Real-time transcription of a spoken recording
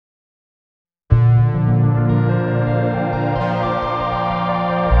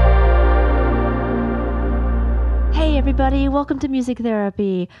everybody. Welcome to Music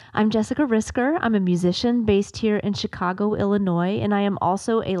Therapy. I'm Jessica Risker. I'm a musician based here in Chicago, Illinois, and I am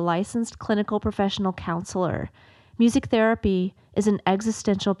also a licensed clinical professional counselor. Music Therapy is an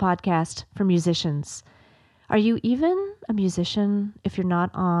existential podcast for musicians. Are you even a musician if you're not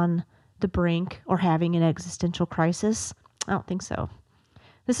on the brink or having an existential crisis? I don't think so.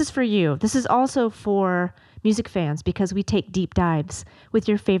 This is for you. This is also for music fans because we take deep dives with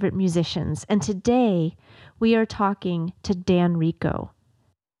your favorite musicians. And today we are talking to Dan Rico.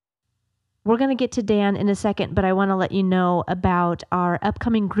 We're going to get to Dan in a second, but I want to let you know about our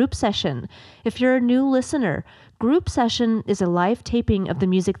upcoming group session. If you're a new listener, Group Session is a live taping of the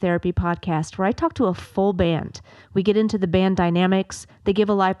Music Therapy podcast where I talk to a full band. We get into the band dynamics, they give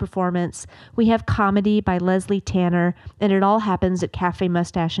a live performance, we have comedy by Leslie Tanner, and it all happens at Cafe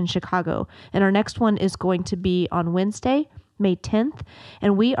Mustache in Chicago. And our next one is going to be on Wednesday, May 10th,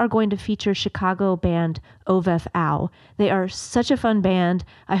 and we are going to feature Chicago band Ovef Ow. They are such a fun band.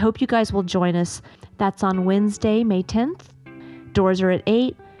 I hope you guys will join us. That's on Wednesday, May 10th. Doors are at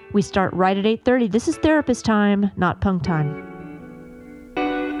 8. We start right at 8:30. This is therapist time, not punk time.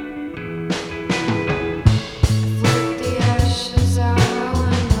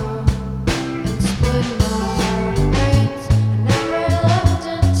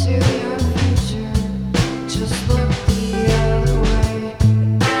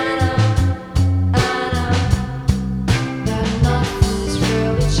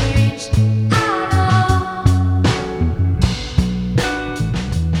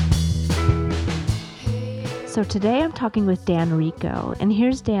 So today I'm talking with Dan Rico, and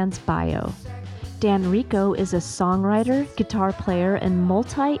here's Dan's bio. Dan Rico is a songwriter, guitar player, and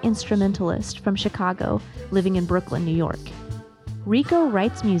multi-instrumentalist from Chicago, living in Brooklyn, New York. Rico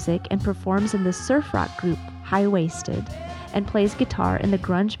writes music and performs in the surf rock group High Waisted, and plays guitar in the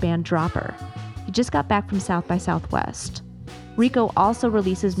grunge band Dropper. He just got back from South by Southwest. Rico also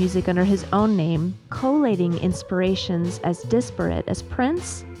releases music under his own name, collating inspirations as disparate as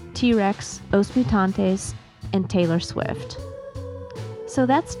Prince, T-Rex, Os Mutantes, and Taylor Swift. So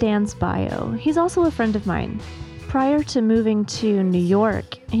that's Dan's bio. He's also a friend of mine. Prior to moving to New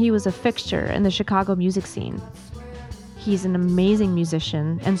York, he was a fixture in the Chicago music scene. He's an amazing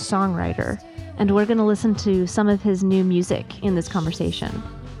musician and songwriter, and we're going to listen to some of his new music in this conversation.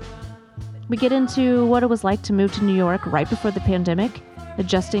 We get into what it was like to move to New York right before the pandemic,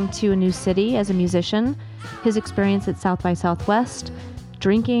 adjusting to a new city as a musician, his experience at South by Southwest,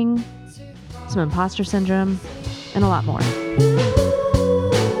 drinking, some imposter syndrome, and a lot more.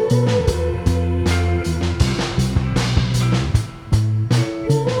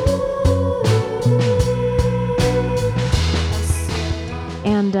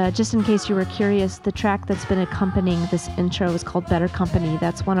 And just in case you were curious, the track that's been accompanying this intro is called Better Company.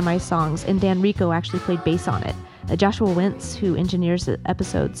 That's one of my songs, and Dan Rico actually played bass on it. Joshua Wentz, who engineers the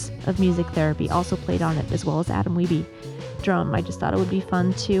episodes of Music Therapy, also played on it, as well as Adam Wiebe, drum. I just thought it would be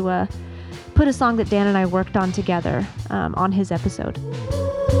fun to put a song that Dan and I worked on together on his episode.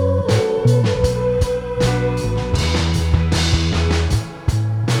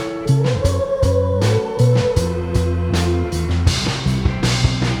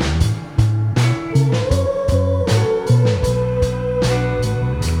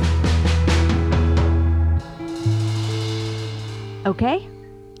 Okay,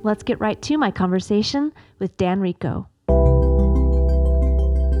 let's get right to my conversation with Dan Rico.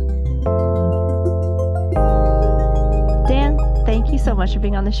 Thank you so much for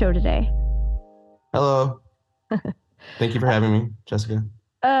being on the show today. Hello. Thank you for having me, Jessica.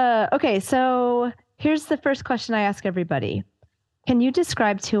 Okay, so here's the first question I ask everybody. Can you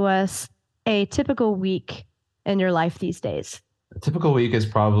describe to us a typical week in your life these days? A typical week is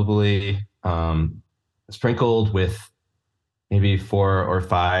probably sprinkled with maybe 4 or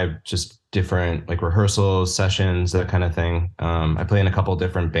 5 just different like rehearsals, sessions, that kind of thing. I play in a couple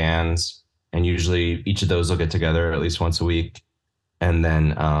different bands, and usually each of those will get together at least once a week. And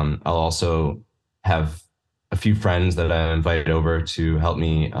then I'll also have a few friends that I invite over to help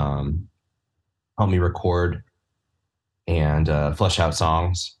me record and flesh out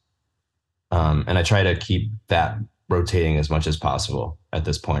songs. And I try to keep that rotating as much as possible at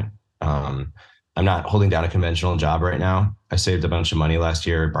this point. I'm not holding down a conventional job right now. I saved a bunch of money last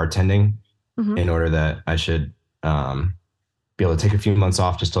year bartending in order that I should be able to take a few months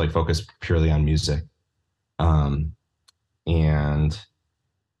off just to like focus purely on music. And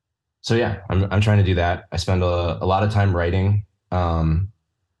so, yeah, I'm trying to do that. I spend a lot of time writing.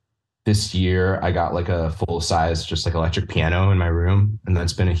 This year I got like a full size, just like electric piano in my room. And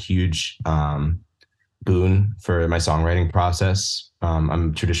that's been a huge boon for my songwriting process.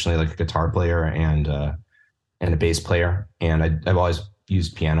 I'm traditionally like a guitar player and and a bass player. And I've always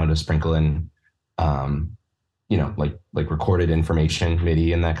used piano to sprinkle in, um, like recorded information,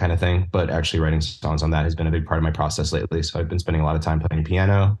 MIDI and that kind of thing. But actually writing songs on that has been a big part of my process lately. So I've been spending a lot of time playing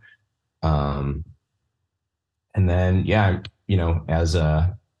piano. Um, and then, yeah,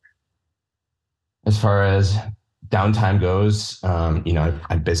 as far as downtime goes,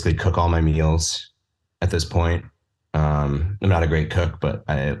 I basically cook all my meals at this point. I'm not a great cook, but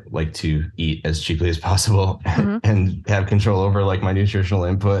I like to eat as cheaply as possible Mm-hmm. and have control over like my nutritional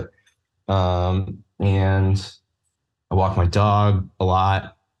input. And I walk my dog a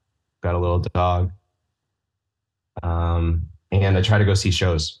lot. Got a little dog. And I try to go see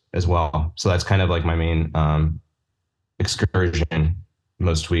shows as well. So that's kind of like my main excursion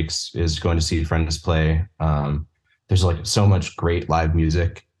most weeks is going to see friends play. There's like so much great live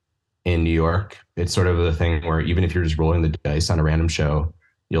music in New York. It's sort of the thing where even if you're just rolling the dice on a random show,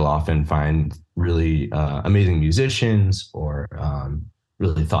 you'll often find really amazing musicians or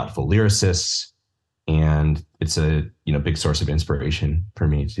really thoughtful lyricists, and it's a big source of inspiration for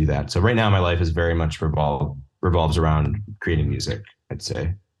me to do that. So right now, my life is very much revolves around creating music, I'd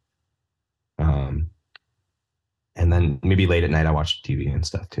say. Um, and then maybe late at night, I watch TV and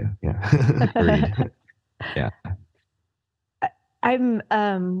stuff too. Yeah, read. Yeah.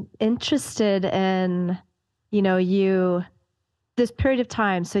 I'm interested in, you this period of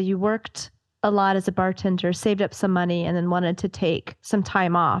time. So you worked a lot as a bartender, saved up some money, and then wanted to take some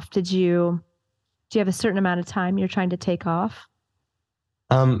time off. Do you have a certain amount of time you're trying to take off?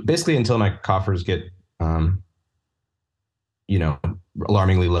 Basically until my coffers get, um, you know,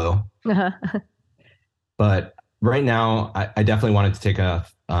 alarmingly low. Uh-huh. But right now, I definitely wanted to take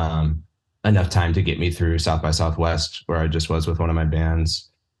enough time to get me through South by Southwest, where I just was with one of my bands,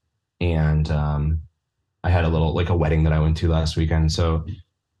 and I had a little like a wedding that I went to last weekend. So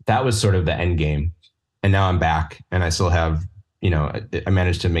that was sort of the end game. And now I'm back, and I still have, I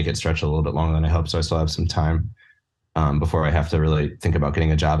managed to make it stretch a little bit longer than I hoped. So I still have some time before I have to really think about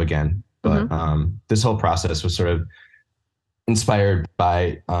getting a job again. But Mm-hmm. this whole process was sort of inspired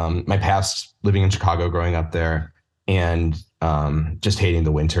by my past living in Chicago, growing up there, and just hating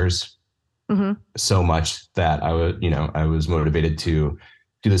the winters Mm-hmm. so much that I was motivated to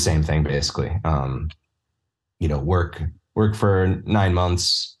do the same thing basically. Work for 9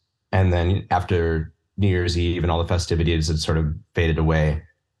 months, and then after New Year's Eve and all the festivities had sort of faded away,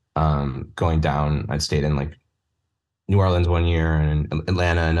 going down, I'd stayed in like New Orleans one year and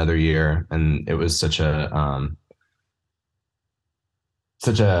Atlanta another year, and it was such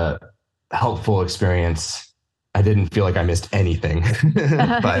a helpful experience. I didn't feel like I missed anything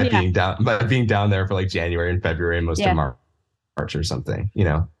by Yeah. being down there for like January and February and most of Yeah. March or something.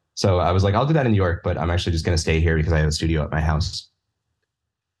 So I was like, I'll do that in New York, but I'm actually just going to stay here because I have a studio at my house.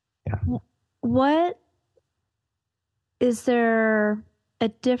 Yeah. What is there a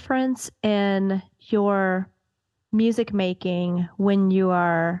difference in your music making when you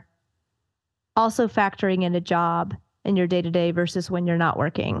are also factoring in a job in your day to day versus when you're not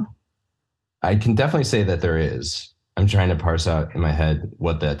working? I can definitely say that there is. I'm trying to parse out in my head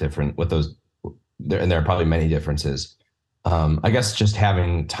what those there, and there are probably many differences. I guess just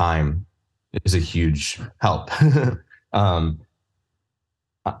having time is a huge help. um,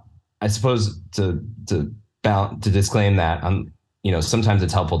 I, I suppose to disclaim that, sometimes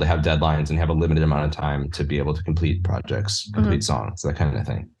it's helpful to have deadlines and have a limited amount of time to be able to complete projects, Mm-hmm. complete songs, that kind of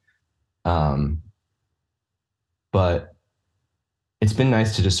thing. Um, but it's been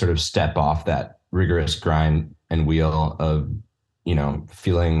nice to just sort of step off that rigorous grind and wheel of,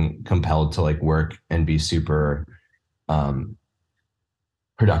 feeling compelled to like work and be super um,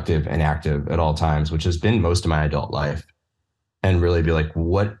 productive and active at all times, which has been most of my adult life, and really be like,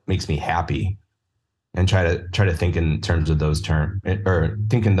 what makes me happy, and try to think in terms of those terms, or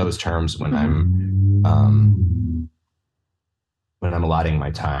think in those terms when I'm allotting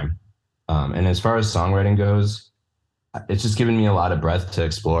my time. And as far as songwriting goes, it's just given me a lot of breadth to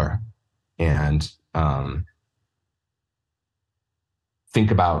explore and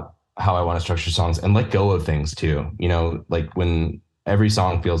think about how I want to structure songs and let go of things too. Like when every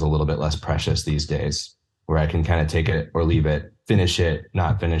song feels a little bit less precious these days, where I can kind of take it or leave it, finish it,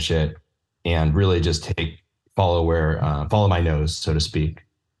 not finish it, and really just follow my nose, so to speak,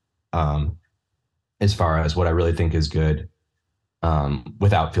 um, as far as what I really think is good,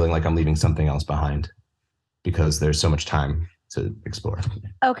 without feeling like I'm leaving something else behind because there's so much time to explore.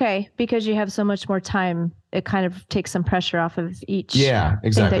 Okay, because you have so much more time, it kind of takes some pressure off of each Yeah, thing that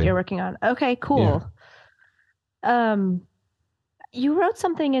exactly. you're working on. Okay, Yeah. cool. Um, you wrote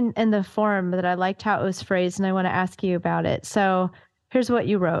something in the forum that I liked how it was phrased, and I want to ask you about it. So here's what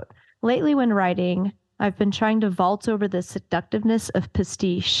you wrote. Lately, when writing, I've been trying to vault over the seductiveness of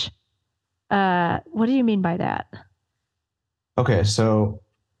Pastiche. What do you mean by that? Okay, so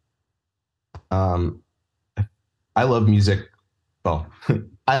um, I love music. Well,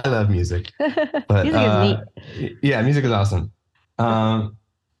 I love music, but Music is neat. yeah, music is awesome. Um,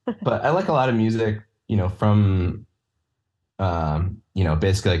 but I like a lot of music, from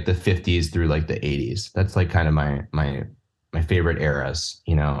basically like the 50s through like the 80s. That's like kind of my favorite eras.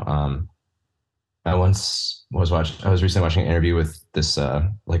 I was recently watching an interview with this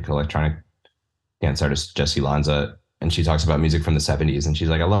like electronic dance artist Jessie Lanza, and she talks about music from the 70s, and she's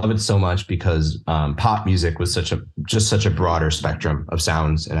like, I love it so much because pop music was such a broader spectrum of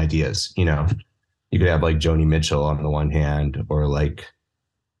sounds and ideas. You could have like Joni Mitchell on the one hand, or like,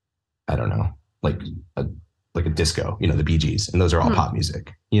 I don't know, like a like a disco, the Bee Gees, and those are all Mhm. pop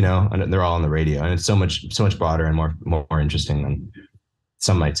music, and they're all on the radio, and it's so much broader and more interesting than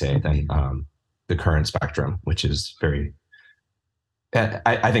some might say than the current spectrum, which is very,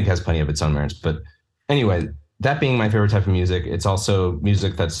 I think has plenty of its own merits. But anyway, that being my favorite type of music, it's also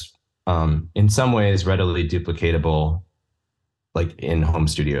music that's in some ways readily duplicatable, like in home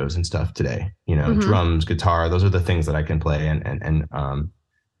studios and stuff today. Mhm. Drums, guitar, those are the things that I can play and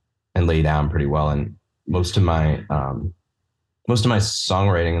lay down pretty well. And most of my most of my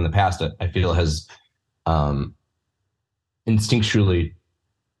songwriting in the past, I feel, has um, instinctually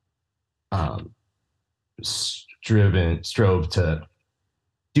um, strove to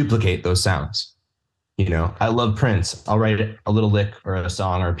duplicate those sounds. I love Prince. I'll write a little lick or a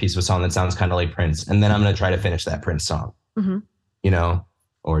song or a piece of a song that sounds kind of like Prince, and then I'm going to try to finish that Prince song, Mhm. you know,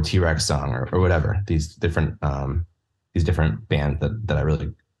 or T-Rex song or whatever. These different bands that I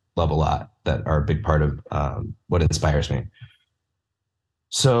really love a lot that are a big part of what inspires me.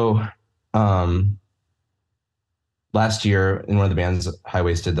 So, um, last year in one of the bands, High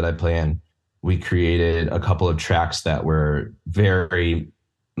Waisted, that I play in, we created a couple of tracks that were very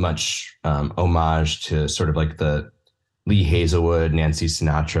much homage to sort of like the Lee Hazelwood, Nancy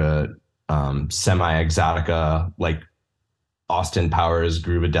Sinatra, semi exotica, like Austin Powers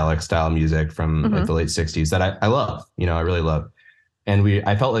groovadelic style music from like Mhm. the late 60s that I love, I really love. And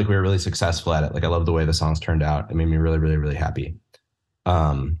I felt like we were really successful at it. Like I love the way the songs turned out. It made me really, really, really happy.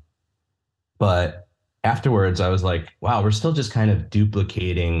 Um, but afterwards, I was like, wow, we're still just kind of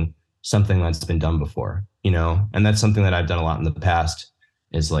duplicating something that's been done before, And that's something that I've done a lot in the past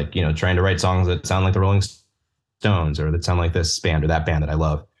is like, trying to write songs that sound like the Rolling Stones or that sound like this band or that band that I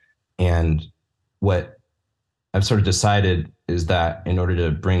love. And what I've sort of decided is that in order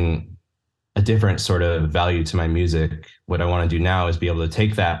to bring a different sort of value to my music, what I want to do now is be able to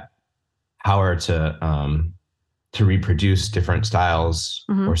take that power to reproduce different styles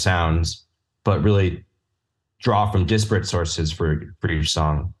Mhm. or sounds, but really draw from disparate sources for each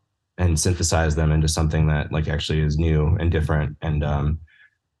song and synthesize them into something that like actually is new and different, and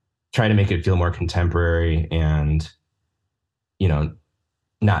try to make it feel more contemporary and you know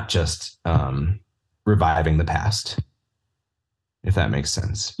not just reviving the past, if that makes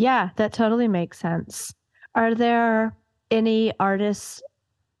sense. Yeah, that totally makes sense. Are there any artists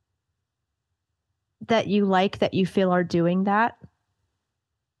that you like that you feel are doing that?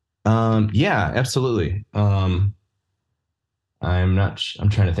 Yeah, absolutely. I'm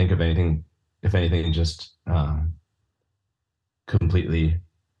trying to think of anything, if anything just completely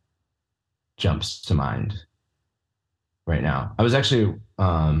jumps to mind right now. I was actually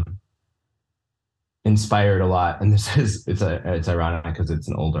inspired a lot, and this is it's ironic because it's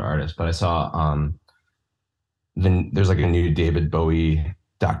an older artist, but I saw then there's like a new David Bowie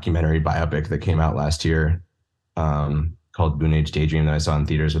documentary biopic that came out last year, called Moon Age Daydream, that I saw in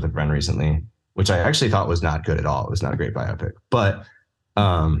theaters with a friend recently, which I actually thought was not good at all. It was not a great biopic, but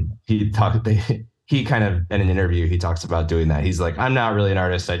he kind of in an interview he talks about doing that. He's like, I'm not really an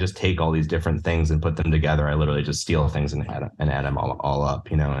artist. I just take all these different things and put them together. I literally just steal things and add them all up,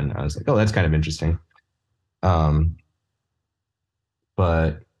 And I was like, oh, that's kind of interesting. Um,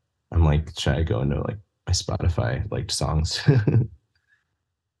 but I'm like, should I go into like my Spotify liked songs?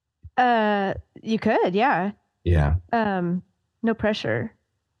 You could, yeah. Yeah, Um, no pressure.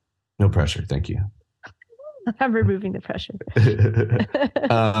 no pressure. Thank you. I'm removing the pressure.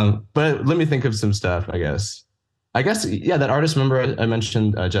 But let me think of some stuff, I guess. Yeah, that artist, remember I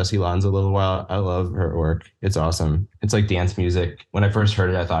mentioned Jessie Lanza a little while. I love her work. It's awesome. It's like dance music. When I first heard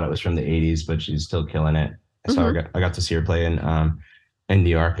it, I thought it was from the 80s, but she's still killing it. Mhm. I got to see her play in New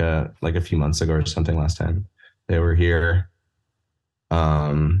York like a few months ago or something last time they were here.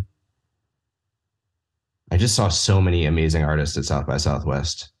 Um, I just saw so many amazing artists at South by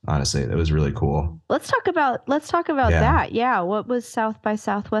Southwest. Honestly, it was really cool. Let's talk about Yeah. that. Yeah, what was South by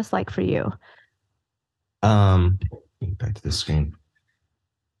Southwest like for you? Um, back to the screen.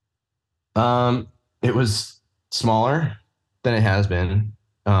 Um, it was smaller than it has been.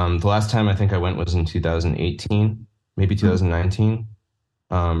 The last time I think I went was in 2018, maybe Mhm. 2019,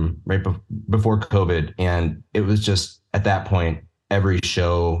 right before COVID. And it was just at that point, every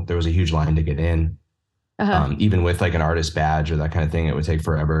show, there was a huge line to get in. Uh-huh. Even with like an artist badge or that kind of thing, it would take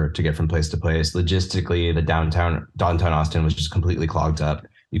forever to get from place to place. Logistically, the downtown Austin was just completely clogged up.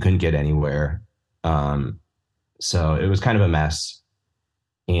 You couldn't get anywhere. Um, so it was kind of a mess.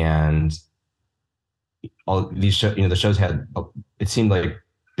 And all these shows, the shows had, it seemed like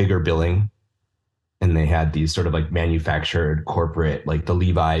bigger billing, and they had these sort of like manufactured corporate, like the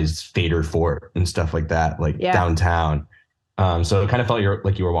Levi's Fader Fort and stuff like that, like Yeah. downtown. So it kind of felt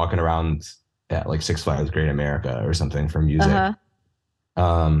like you were walking around at like Six Flags Great America or something for music, Uh-huh.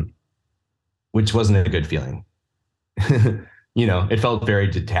 um, which wasn't a good feeling. It felt very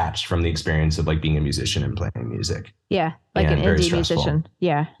detached from the experience of like being a musician and playing music, Yeah. Like an and very indie stressful. musician.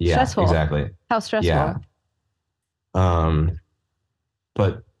 Yeah. Yeah, Stressful. exactly. How stressful? Yeah. Um,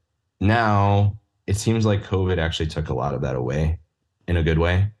 but now it seems like COVID actually took a lot of that away in a good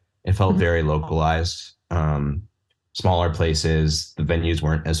way. It felt Mhm. very localized. Smaller places, the venues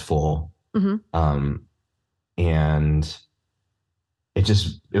weren't as full. Mhm. Um, and it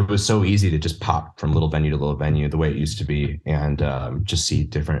was so easy to just pop from little venue to little venue the way it used to be, and just see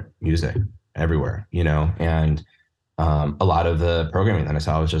different music everywhere, and a lot of the programming that I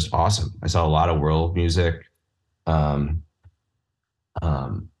saw was just awesome. I saw a lot of world music. Um,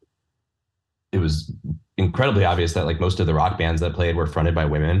 um, it was incredibly obvious that like most of the rock bands that played were fronted by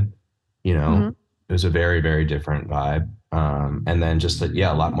women. Mhm. It was a very, very different vibe. And then just like,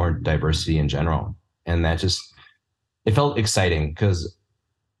 yeah, a lot more diversity in general. And that just, it felt exciting because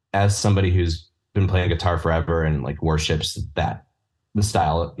as somebody who's been playing guitar forever and like worships the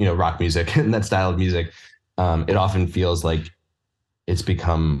style, rock music and that style of music, it often feels like it's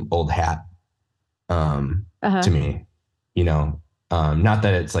become old hat, Uh-huh. to me, not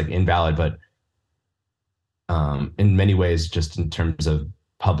that it's like invalid, but in many ways, just in terms of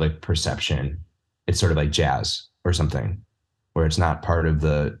public perception, it's sort of like jazz or something, where it's not part of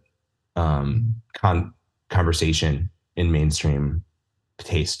the conversation in mainstream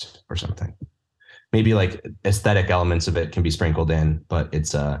taste or something. Maybe like aesthetic elements of it can be sprinkled in, but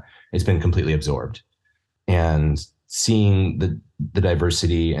it's been completely absorbed. And seeing the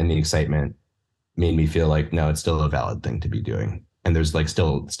diversity and the excitement made me feel like no, it's still a valid thing to be doing, and there's like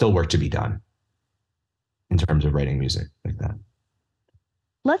still work to be done in terms of writing music like that.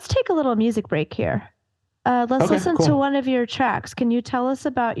 Let's take a little music break here. Let's Okay, listen to cool. one of your tracks. Can you tell us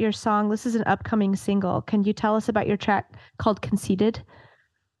about your song? This is an upcoming single. Can you tell us about your track called Conceited?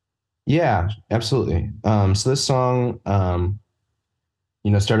 Yeah, absolutely. So this song,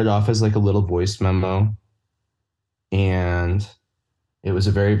 started off as like a little voice memo, and it was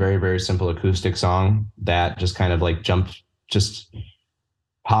a very, very, very simple acoustic song that just kind of like just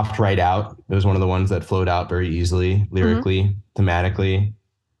popped right out. It was one of the ones that flowed out very easily, Mm-hmm. lyrically, thematically.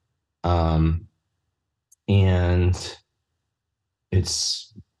 Um, and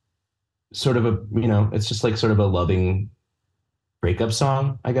it's sort of it's just like sort of a loving breakup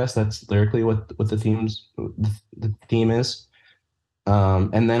song, I guess. That's lyrically what the theme is.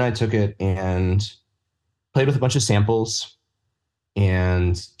 And then I took it and played with a bunch of samples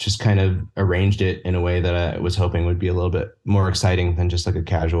and just kind of arranged it in a way that I was hoping would be a little bit more exciting than just like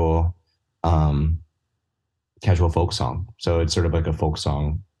a um, casual folk song. So it's sort of like a folk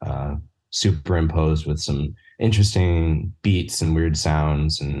song, superimposed with some interesting beats and weird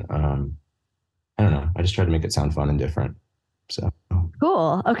sounds. And I don't know. I just tried to make it sound fun and different. So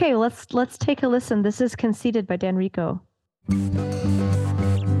Cool. Okay, let's take a listen. This is Conceited by Dan Rico.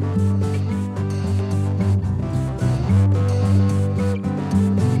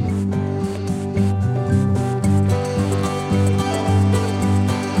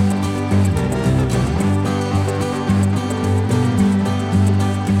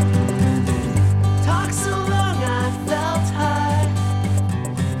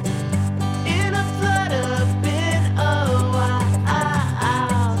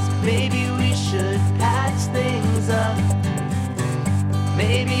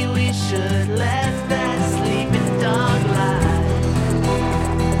 Maybe we should let that sleeping dog lie.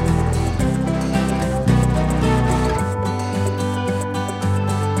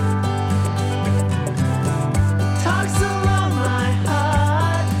 Talks along my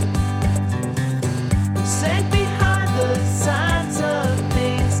heart, sank behind the signs of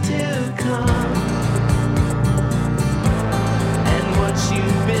things to come, and what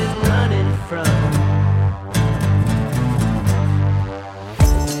you've been running from.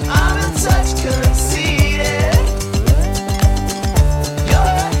 I'm in such good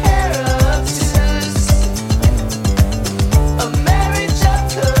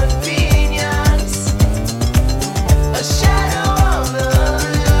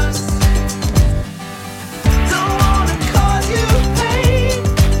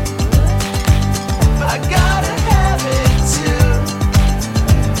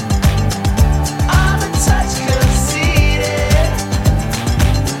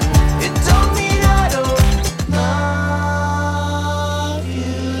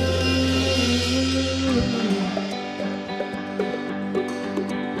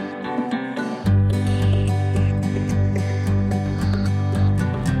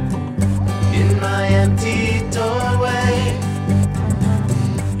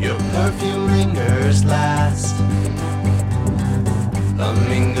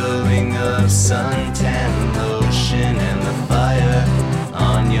feeling of suntan lotion and the fire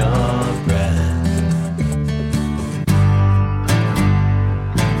on your breath.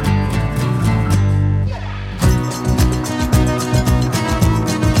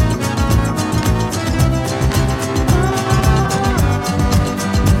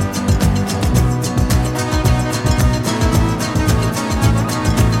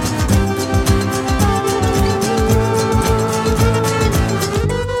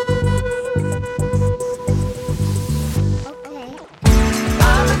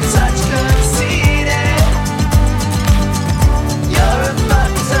 I'm a touch conceited. You're a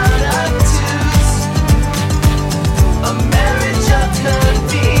fuck ton of twos. A marriage of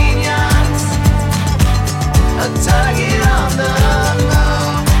convenience. A target on the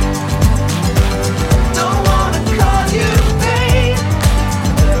move. Don't wanna call you babe.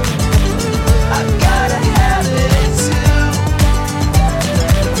 I gotta have it too.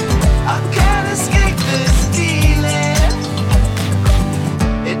 I can't escape this feeling.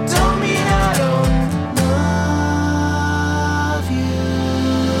 It don't mean I don't love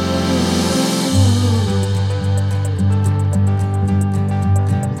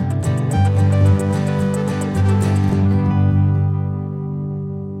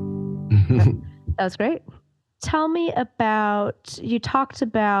That was great. Tell me about, you talked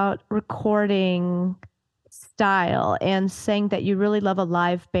about recording style and saying that you really love a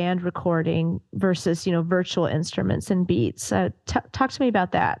live band recording versus, virtual instruments and beats. Talk to me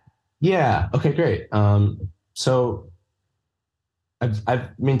about that. Yeah. Okay, great. So I've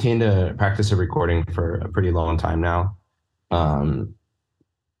maintained a practice of recording for a pretty long time now. On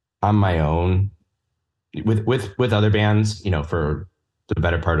my own with other bands, for the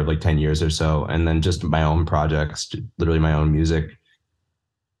better part of like 10 years or so, and then just my own projects, literally my own music,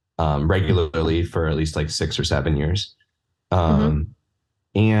 regularly for at least like 6 or 7 years.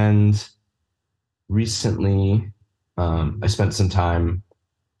 And recently, I spent some time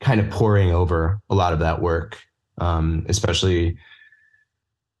kind of poring over a lot of that work, especially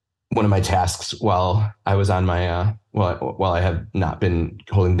one of my tasks while I was on my while I have not been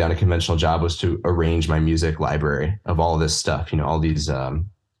holding down a conventional job was to arrange my music library of all this stuff, all these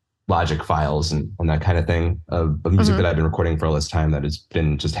Logic files and that kind of thing of music that I've been recording for all this time that has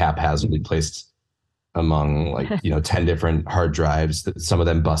been just haphazardly placed among like 10 different hard drives, that some of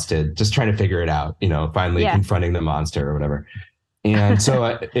them busted, just trying to figure it out, finally confronting the monster or whatever. And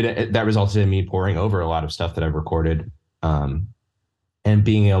so that resulted in me poring over a lot of stuff that I've recorded, and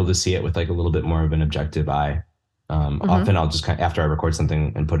being able to see it with like a little bit more of an objective eye. Often I'll just after I record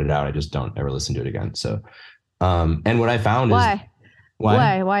something and put it out, I just don't ever listen to it again. So, and what I found is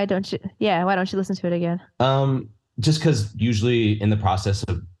why don't you listen to it again? Just because usually in the process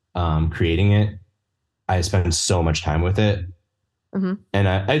of creating it, I spend so much time with it, and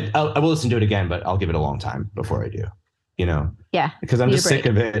I will listen to it again, but I'll give it a long time before I do. Because I'm just sick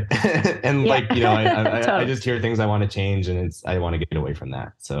of it. And I just hear things I want to change, and I want to get away from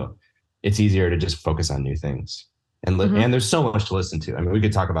that. So it's easier to just focus on new things. And and there's so much to listen to. I mean, we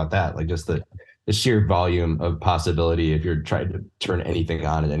could talk about that, like just the sheer volume of possibility if you're trying to turn anything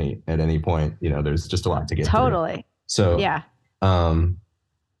on at any point. There's just a lot to get totally through. So yeah.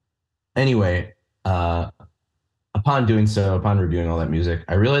 Anyway, upon reviewing all that music,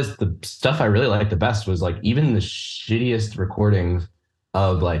 I realized the stuff I really liked the best was like even the shittiest recordings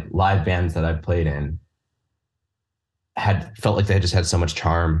of like live bands that I've played in felt like they just had so much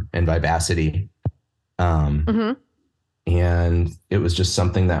charm and vivacity. And it was just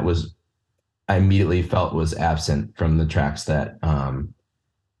something that I immediately felt was absent from the tracks that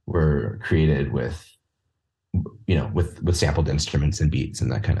were created with sampled instruments and beats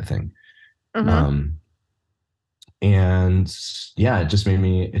and that kind of thing. And yeah, it just made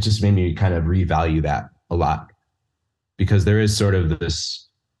me kind of revalue that a lot, because there is sort of this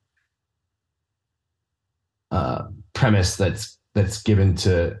premise that's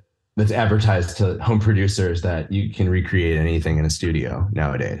advertised to home producers that you can recreate anything in a studio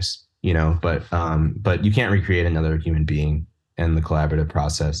nowadays, but you can't recreate another human being and the collaborative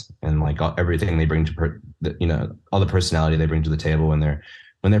process and like everything they bring to all the personality they bring to the table when they're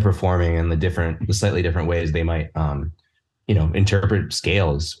performing, and the slightly different ways they might interpret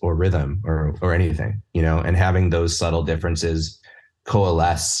scales or rhythm or anything, and having those subtle differences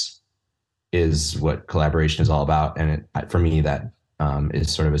coalesce is what collaboration is all about. And for me, that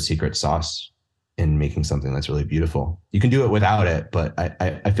is sort of a secret sauce in making something that's really beautiful. You can do it without it, but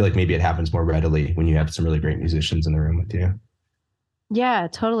I feel like maybe it happens more readily when you have some really great musicians in the room with you. Yeah,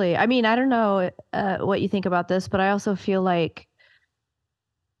 totally. I mean, I don't know what you think about this, but I also feel like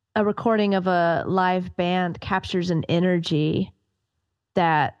a recording of a live band captures an energy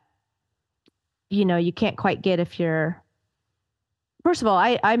that, you can't quite get if you're. First of all,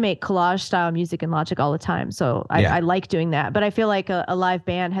 I make collage style music in Logic all the time, so I like doing that. But I feel like a live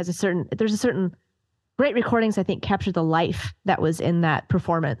band has there's a certain great recordings, I think, capture the life that was in that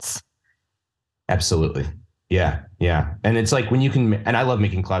performance. Absolutely. Yeah. Yeah. And it's like when you can, and I love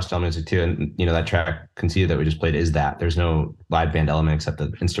making collage style music too. And, that track Conceited that we just played is that there's no live band element except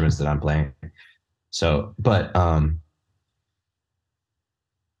the instruments that I'm playing. So, but,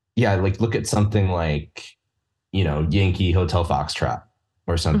 yeah, like look at something like, Yankee Hotel Foxtrot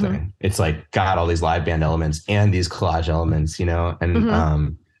or something. Mm-hmm. It's like got all these live band elements and these collage elements, and, Mm-hmm.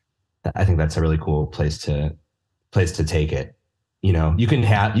 I think that's a really cool place to take it. You can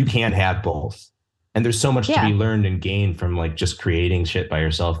have both. And there's so much to be Yeah. learned and gained from like just creating stuff by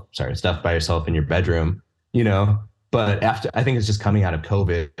yourself in your bedroom, but I think it's just coming out of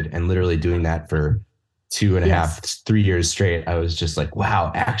COVID and literally doing that for two and a half, Yes. 3 years straight. I was just like,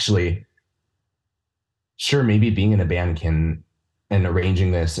 wow, actually, sure, maybe being in a band and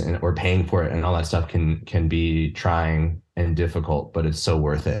arranging this or paying for it and all that stuff can be trying and difficult, but it's so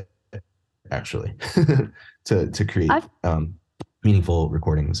worth it actually to create I've meaningful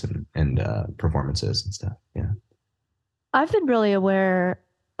recordings and performances and stuff. Yeah. I've been really aware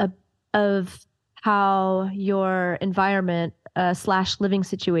of how your environment slash living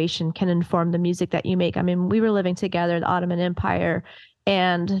situation can inform the music that you make. I mean, we were living together, the Ottoman Empire,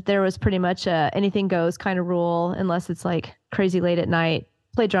 and there was pretty much a anything goes kind of rule, unless it's like crazy late at night,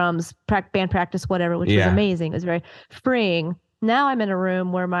 play drums, band practice, whatever, which was Yeah. amazing. It was very freeing. Now I'm in a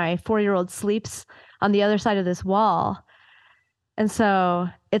room where my 4-year-old sleeps on the other side of this wall. And so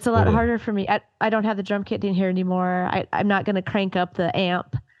it's a lot Totally. harder for me. I don't have the drum kit in here anymore. I'm not going to crank up the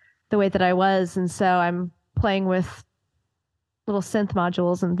amp the way that I was. And so I'm playing with little synth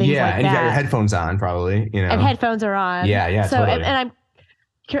modules and things Yeah, like and you got your that. headphones on probably, And headphones are on. Yeah, yeah, So, totally. and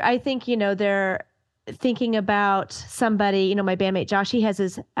I think, they're thinking about somebody, my bandmate Josh, he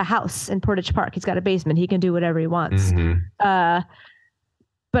has a house in Portage Park. He's got a basement. He can do whatever he wants. Mhm.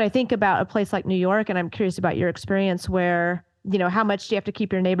 But I think about a place like New York, and I'm curious about your experience where, how much do you have to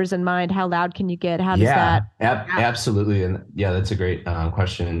keep your neighbors in mind? How loud can you get? How does Yeah, that? absolutely. And yeah, that's a great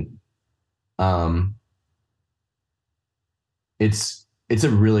question. Um, it's a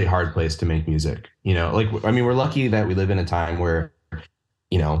really hard place to make music. Like, I mean, we're lucky that we live in a time where,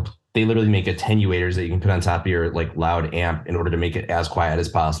 they literally make attenuators that you can put on top of your like loud amp in order to make it as quiet as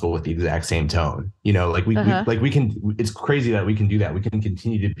possible with the exact same tone. Like we can, it's crazy that we can do that. We can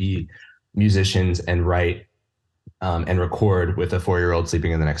continue to be musicians and write and record with a 4-year-old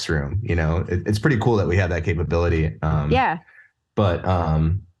sleeping in the next room. It's pretty cool that we have that capability. Yeah. But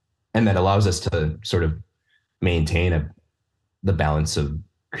and that allows us to sort of maintain the balance of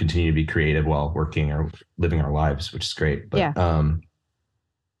continue to be creative while working or living our lives, which is great. But Yeah.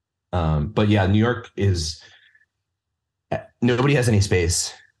 But yeah, New York is nobody has any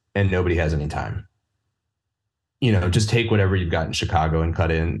space and nobody has any time. Just take whatever you've got in Chicago and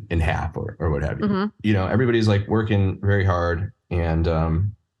cut it in half or what have you. Mm-hmm. Everybody's like working very hard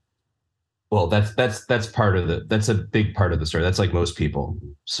and well, that's a big part of the story. That's like most people.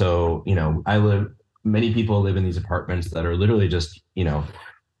 So, many people live in these apartments that are literally just,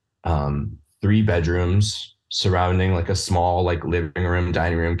 3 bedrooms surrounding like a small, like living room,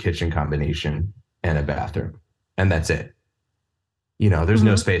 dining room, kitchen combination and a bathroom. And that's it. There's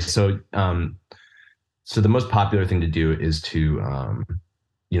no space. So, so the most popular thing to do is to,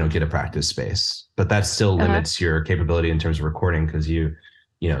 get a practice space, but that still limits your capability in terms of recording because you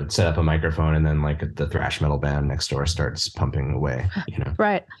set up a microphone and then like the thrash metal band next door starts pumping away,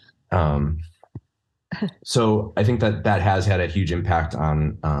 Right. So I think that has had a huge impact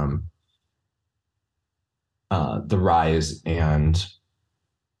on the rise and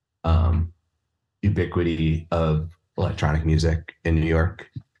ubiquity of electronic music in New York.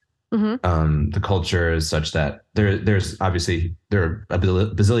 Mm-hmm. The culture is such that there's obviously there are a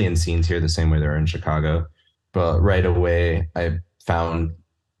bazillion scenes here the same way there are in Chicago, but right away I found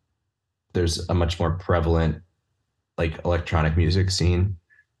there's a much more prevalent like electronic music scene,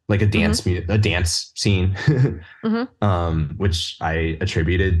 like a dance scene, which I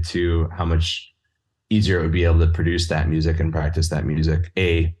attributed to how much easier it would be able to produce that music and practice that music,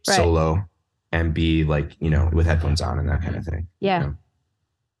 A, solo, and B, like, with headphones on and that kind of thing. Yeah.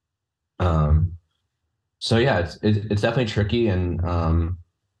 So yeah, it's definitely tricky and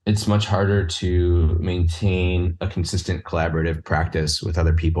it's much harder to maintain a consistent collaborative practice with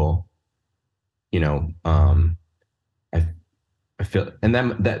other people. I feel, and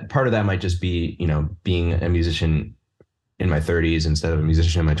then that part of that might just be, being a musician in my 30s instead of a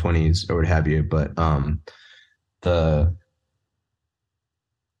musician in my 20s or what have you. But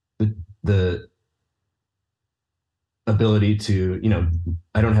the ability to,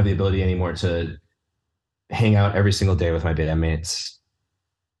 I don't have the ability anymore to hang out every single day with my bandmates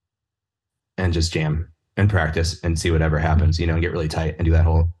and just jam and practice and see whatever happens, and get really tight and do that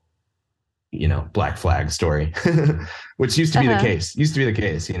whole, Black Flag story, which used to be the case.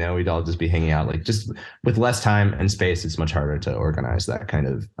 We'd all just be hanging out, like, just with less time and space. It's much harder to organize that kind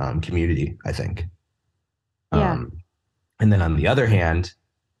of community, I think. Yeah. And then on the other hand,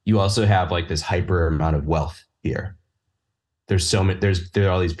 you also have like this hyper amount of wealth here. There's there are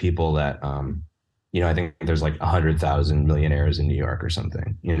all these people that, I think there's like 100,000 millionaires in New York or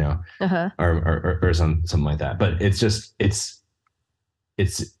something, or something like that. But it's just, it's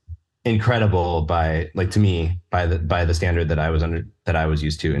incredible to me, by the standard that I was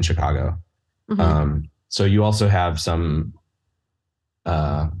used to in Chicago. Mm-hmm. So you also have some,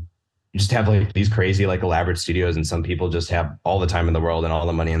 you just have like these crazy, like, elaborate studios, and some people just have all the time in the world and all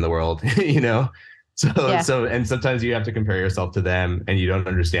the money in the world, So and sometimes you have to compare yourself to them, and you don't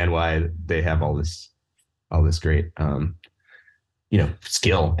understand why they have all this great,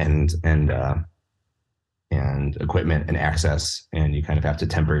 skill and equipment and access, and you kind of have to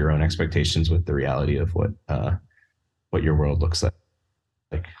temper your own expectations with the reality of what your world looks like.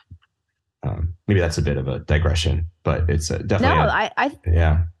 Maybe that's a bit of a digression, but it's definitely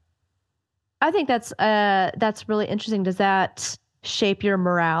I think that's really interesting. Does that shape your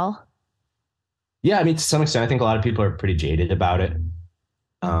morale? Yeah, I mean, to some extent, I think a lot of people are pretty jaded about it.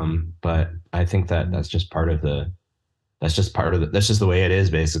 But I think that's just part of that's just the way it is,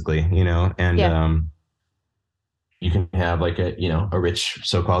 basically, and you can have like a rich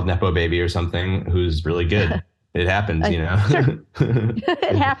so-called Nepo baby or something who's really good. It happens, Sure.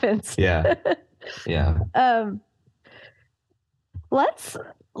 It happens. Yeah.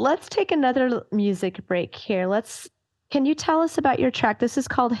 Let's take another music break here. Can you tell us about your track? This is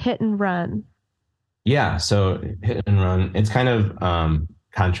called Hit and Run. Yeah. So Hit and Run, it's kind of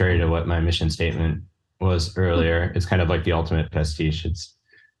contrary to what my mission statement was earlier. It's kind of like the ultimate pastiche.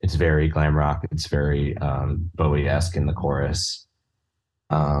 It's very glam rock. It's very Bowie-esque in the chorus.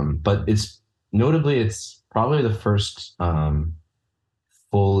 But it's probably the first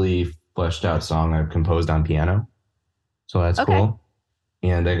fully fleshed out song I've composed on piano. So that's cool.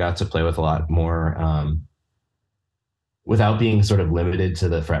 And I got to play with a lot more without being sort of limited to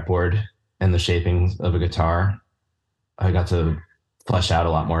the fretboard and the shaping of a guitar. I got to flesh out a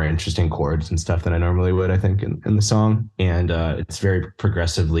lot more interesting chords and stuff than I normally would, I think, in the song. And it's very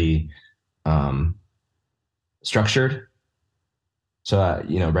progressively structured. So,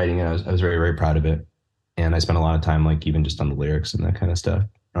 writing it, I was very, very proud of it. And I spent a lot of time, like, even just on the lyrics and that kind of stuff.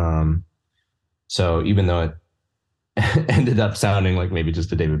 So even though it ended up sounding like maybe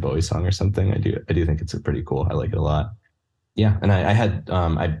just a David Bowie song or something, I do think it's pretty cool. I like it a lot. Yeah. And I had,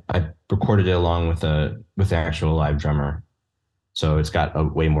 I recorded it along with the actual live drummer. So it's got a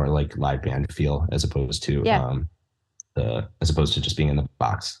way more like live band feel as opposed to, just being in the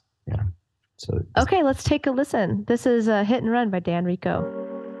box. Yeah. So. Okay, let's take a listen. This is Hit and Run by Dan Rico.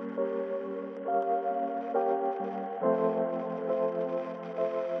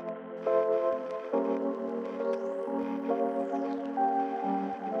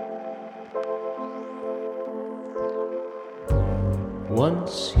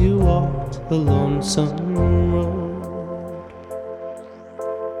 Once you walked the lonesome road,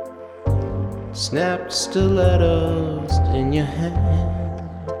 snapped stilettos in your hand,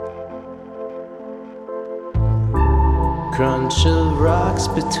 crunch of rocks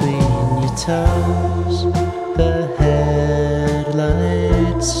between your toes, the headlights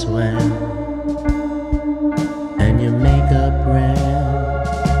swam, and your makeup ran.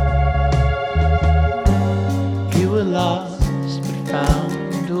 You were lost but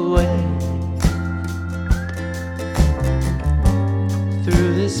found a way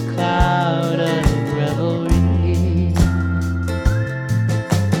through this cloud of revelry.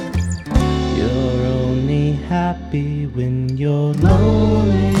 You're only happy when you're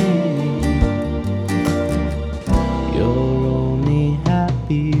lonely. You're only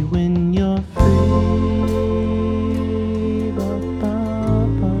happy when you're free.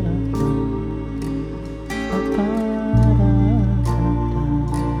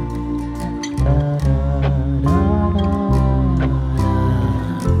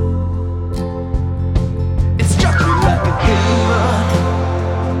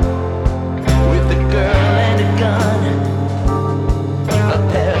 With a girl and a gun, a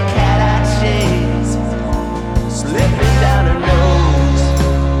pair of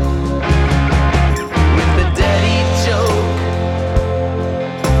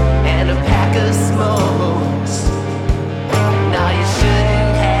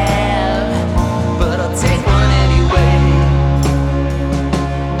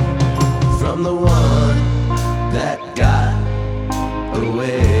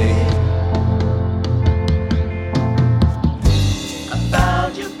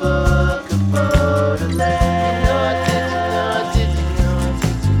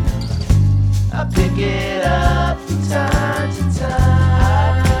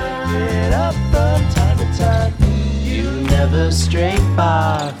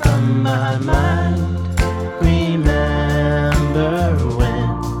far from my mind. Remember when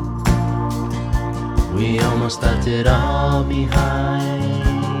we almost left it all behind?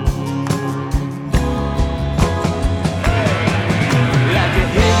 Like a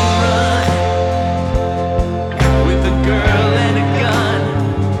hit and run with a girl and a gun,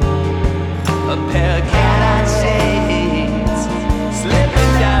 a pair of cat-eye shades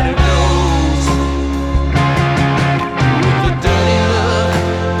slipping down her nose, with a dirty look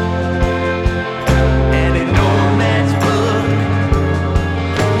and an old man's book.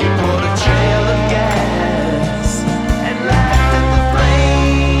 You poured a trail of gas and laughed at the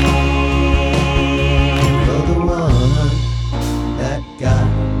flame. You're the one that got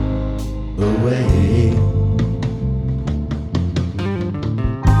away.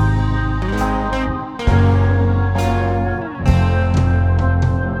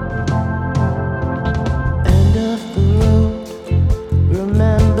 End of the road,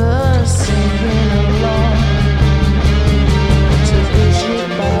 remember singing along to the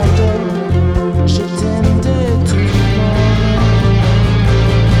Chicago, je t'aimais toujours.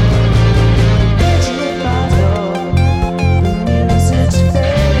 Chicago, the music's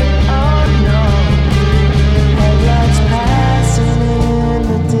fading, oh no. Headlights passing in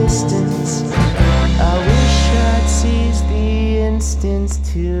the distance. I wish I'd seize the instance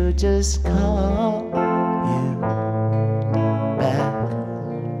to just call you back,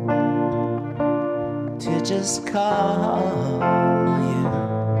 to just call you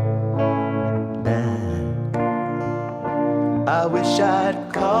back. I wish I'd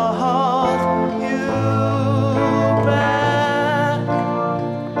called you back,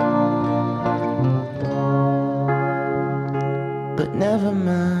 but never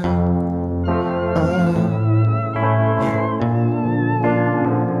mind.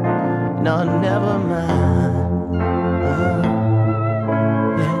 No, never mind.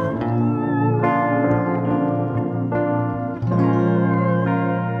 Yeah.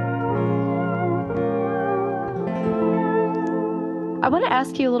 I want to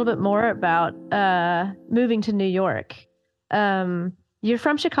ask you a little bit more about moving to New York. You're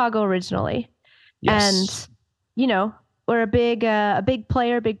from Chicago originally, Yes. and you know we're a big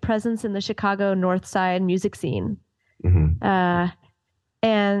player, big presence in the Chicago North Side music scene. Mhm.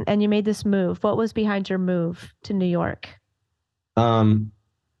 And you made this move. What was behind your move to New York? I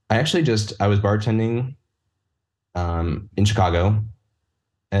was bartending in Chicago,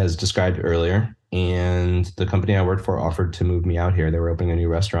 as described earlier, and the company I worked for offered to move me out here. They were opening a new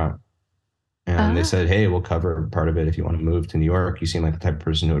restaurant, and they said, "Hey, we'll cover part of it if you want to move to New York. You seem like the type of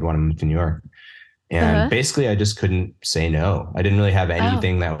person who would want to move to New York." And basically, I just couldn't say no. I didn't really have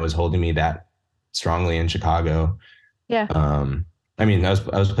anything that was holding me that strongly in Chicago. Yeah. I mean, I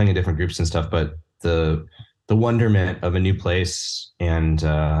was playing in different groups and stuff, but the wonderment of a new place and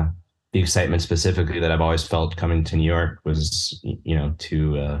the excitement specifically that I've always felt coming to New York was,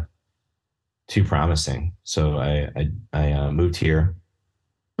 too promising. So I moved here,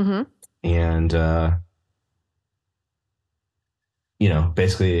 Mm-hmm. and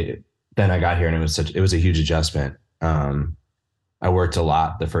basically then I got here, and it was a huge adjustment. I worked a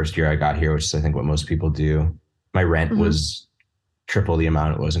lot the first year I got here, which is I think what most people do. My rent was triple the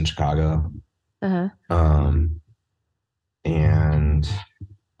amount it was in Chicago. And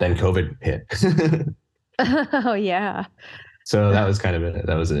then COVID hit. Oh yeah. So that was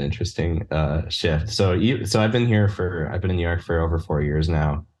that was an interesting shift. So I've been in New York for over 4 years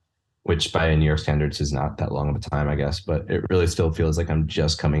now, which by New York standards is not that long of a time, I guess, but it really still feels like I'm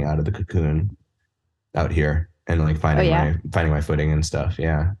just coming out of the cocoon out here and like finding my footing and stuff.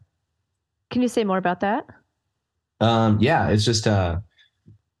 Yeah. Can you say more about that? Yeah, it's just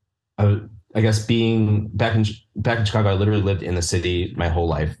I guess being back in Chicago, I literally lived in the city my whole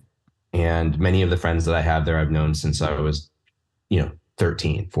life, and many of the friends that I have there I've known since I was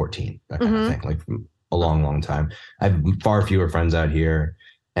 13, 14, that kind of thing, like a long, long time. I have far fewer friends out here,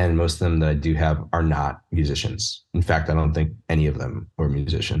 and most of them that I do have are not musicians. In fact, I don't think any of them were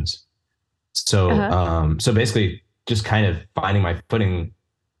musicians. So so basically just kind of finding my footing,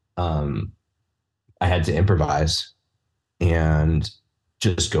 I had to improvise and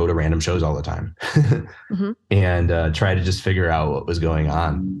just go to random shows all the time and try to just figure out what was going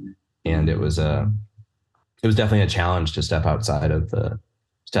on. And it was definitely a challenge to step outside of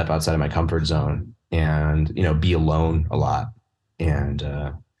my comfort zone and, be alone a lot. And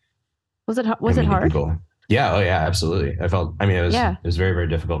was it hard? People. Yeah. Oh yeah, absolutely. It was very, very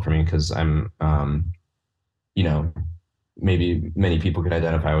difficult for me because I'm, maybe many people could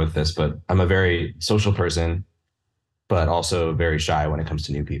identify with this, but I'm a very social person, but also very shy when it comes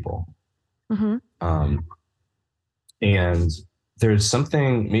to new people. And there's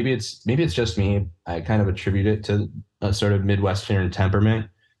something, maybe it's just me. I kind of attribute it to a sort of Midwestern temperament,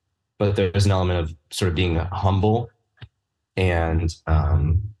 but there's an element of sort of being humble and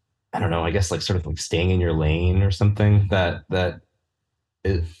I don't know, I guess like sort of like staying in your lane or something that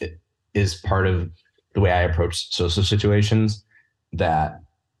is part of the way I approach social situations that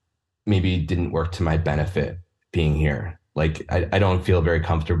maybe didn't work to my benefit being here. Like I don't feel very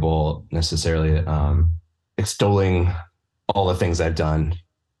comfortable necessarily extolling all the things I've done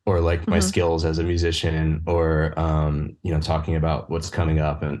or like my skills as a musician or talking about what's coming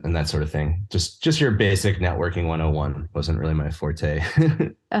up and that sort of thing. Just your basic networking 101 wasn't really my forte.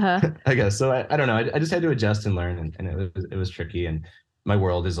 I guess. So I don't know. I just had to adjust and learn and it was tricky and my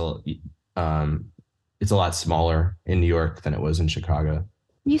world is it's a lot smaller in New York than it was in Chicago.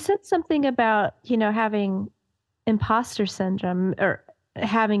 You said something about, having imposter syndrome or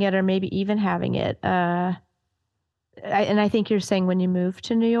having it or maybe even having it. And I think you're saying when you moved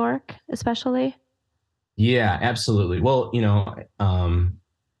to New York, especially. Yeah, absolutely. Well,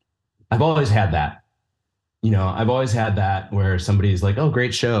 I've always had that. I've always had that where somebody's like, "Oh,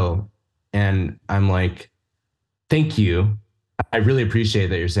 great show," and I'm like, "Thank you. I really appreciate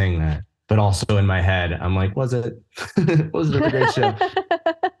that you're saying that." But also in my head, I'm like, "Was it? Was it a great show?"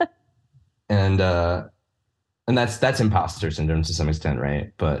 And that's imposter syndrome to some extent,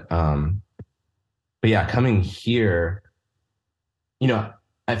 right? But yeah, coming here,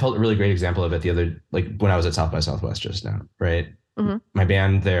 I felt a really great example of it the other, like when I was at South by Southwest just now, right? My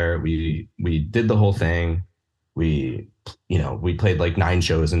band there, we did the whole thing. We played like 9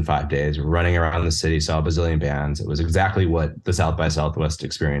 shows in 5 days. We're running around the city, saw a bazillion bands. It was exactly what the South by Southwest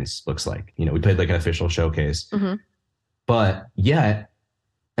experience looks like. We played like an official showcase. But yet,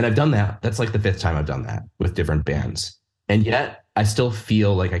 and I've done that. That's like the 5th time I've done that with different bands. And yet I still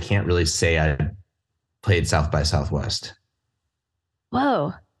feel like I can't really say I played South by Southwest.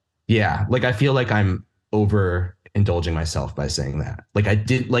 Whoa. Yeah. Like I feel like I'm over indulging myself by saying that. Like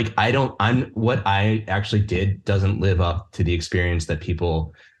what I actually did doesn't live up to the experience that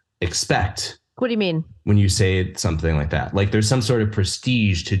people expect. What do you mean? When you say something like that, like there's some sort of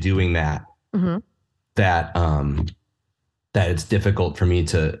prestige to doing that, that it's difficult for me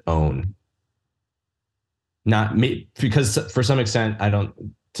to own. Not me, because to some extent,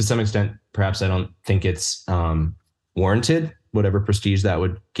 perhaps I don't think it's warranted, whatever prestige that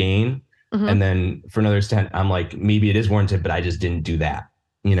would gain. And then for another extent, I'm like, maybe it is warranted, but I just didn't do that,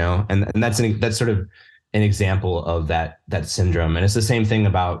 and that's sort of an example of that syndrome. And it's the same thing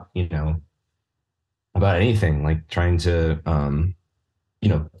about, about anything, like trying to,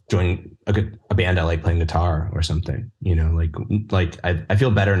 join a band I like playing guitar or something, like I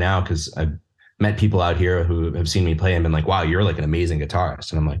feel better now because I've met people out here who have seen me play and been like, wow, you're like an amazing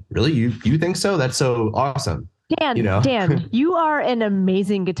guitarist. And I'm like, really? You think so? That's so awesome. Dan, you are an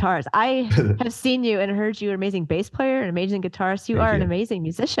amazing guitarist. I have seen you and heard you, an amazing bass player, an amazing guitarist. You are an amazing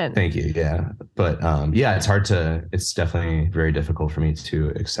musician. Thank you. Yeah. But yeah, it's definitely very difficult for me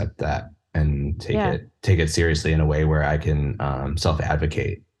to accept that and take it seriously in a way where I can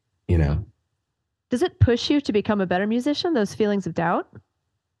self-advocate, Does it push you to become a better musician, those feelings of doubt?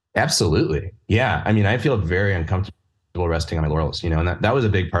 Absolutely. Yeah. I mean, I feel very uncomfortable resting on my laurels, and that was a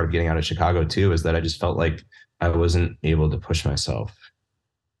big part of getting out of Chicago too, is that I just felt like I wasn't able to push myself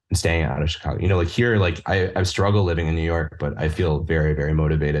and staying out of Chicago. Like here, like I've struggled living in New York, but I feel very, very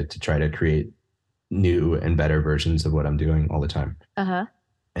motivated to try to create new and better versions of what I'm doing all the time.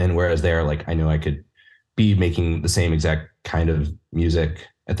 And whereas there, like, I know I could be making the same exact kind of music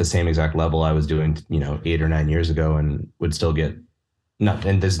at the same exact level I was doing, 8 or 9 years ago, and would still get not.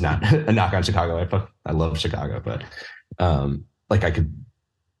 And this is not a knock on Chicago. I love Chicago, but like I could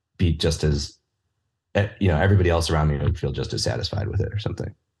be just as, everybody else around me would feel just as satisfied with it or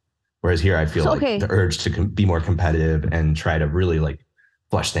something. Whereas here, I feel like the urge to be more competitive and try to really like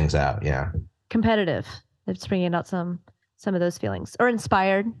flush things out. Yeah. Competitive. It's bringing out some of those feelings, or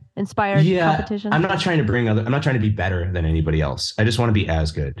inspired competition. I'm not trying to be better than anybody else. I just want to be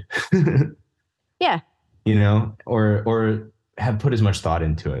as good. Yeah. Or have put as much thought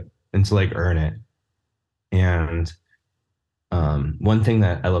into it and to like earn it. And one thing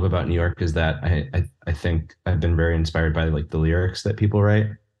that I love about New York is that I think I've been very inspired by like the lyrics that people write.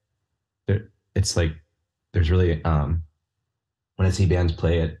 It's like there's really when I see bands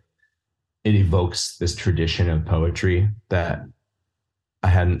play it, it evokes this tradition of poetry that I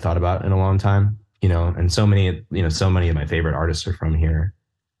hadn't thought about in a long time. And so many of my favorite artists are from here.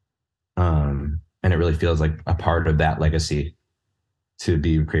 And it really feels like a part of that legacy to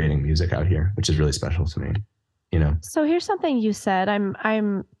be creating music out here, which is really special to me. So here's something you said.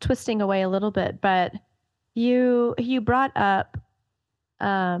 I'm twisting away a little bit, but you brought up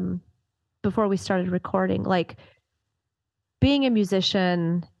before we started recording, like being a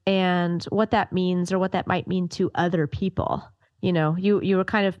musician and what that means or what that might mean to other people. You know, you were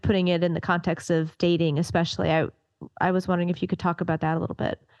kind of putting it in the context of dating, especially. I was wondering if you could talk about that a little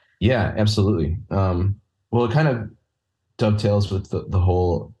bit. Yeah, absolutely. Well, it kind of dovetails with the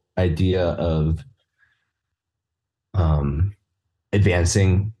whole idea of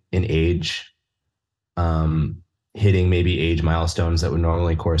advancing in age, hitting maybe age milestones that would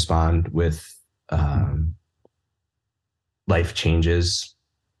normally correspond with life changes,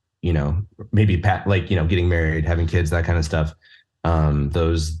 you know, maybe like, you know, getting married, having kids, that kind of stuff.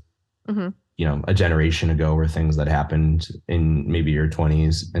 Those, you know, a generation ago were things that happened in maybe your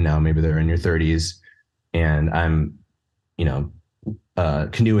 20s, and now maybe they're in your 30s. And I'm, you know,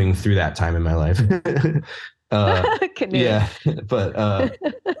 canoeing through that time in my life. Yeah, but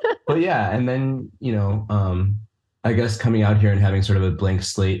yeah. And then, you know, I guess coming out here and having sort of a blank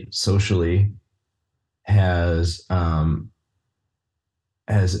slate socially has allowed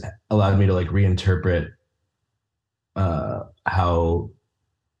me to like reinterpret how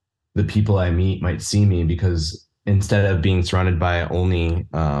the people I meet might see me, because instead of being surrounded by only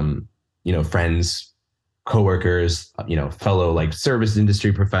you know, friends, coworkers, you know, fellow like service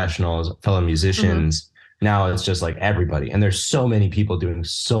industry professionals, fellow musicians, now it's just like everybody. And there's so many people doing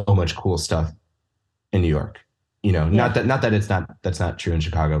so much cool stuff in New York. You know, not that that's not true in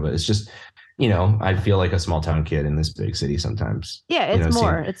Chicago, but it's just, you know, I feel like a small town kid in this big city sometimes. Yeah, it's, you know,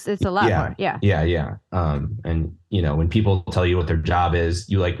 more. It's a lot more. Yeah. Yeah. And you know, when people tell you what their job is,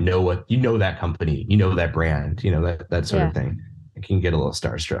 you like know that company, you know, that brand, you know, that sort of thing. It can get a little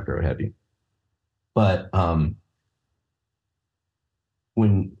starstruck or what have you. But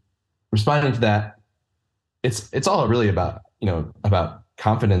when responding to that, it's all really about, you know, about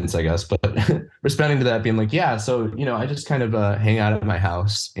confidence, I guess. But responding to that, being like, yeah, so, you know, I just kind of hang out at my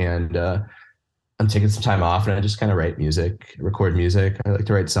house, and I'm taking some time off, and I just kind of write music, record music. I like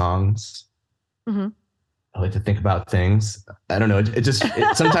to write songs. I like to think about things. I don't know.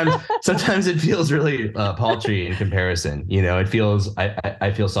 Sometimes it feels really paltry in comparison. You know, it feels,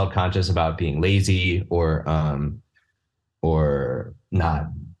 I feel self-conscious about being lazy or not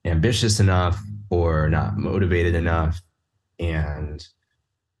ambitious enough or not motivated enough. And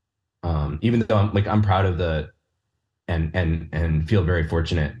even though I'm proud of and feel very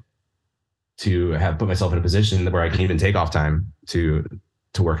fortunate to have put myself in a position where I can even take off time to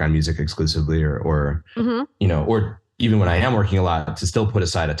work on music exclusively, or you know, or even when I am working a lot, to still put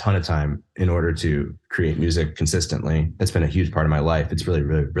aside a ton of time in order to create music consistently. That's been a huge part of my life. It's really,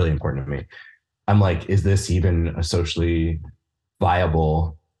 really, really important to me. I'm like, is this even a socially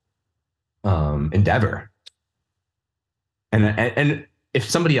viable endeavor? And if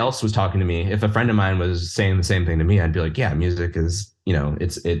somebody else was talking to me, if a friend of mine was saying the same thing to me, I'd be like, yeah, music is, you know,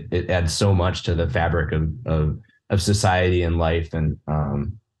 it adds so much to the fabric of society and life, and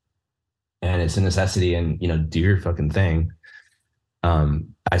it's a necessity, and, you know, do your fucking thing.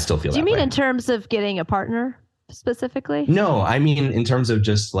 I still feel that way. Do you mean in terms of getting a partner specifically? No, I mean in terms of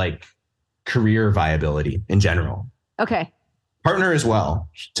just like career viability in general. Okay. Partner as well,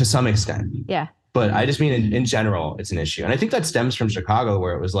 to some extent. Yeah. But I just mean in general, it's an issue. And I think that stems from Chicago,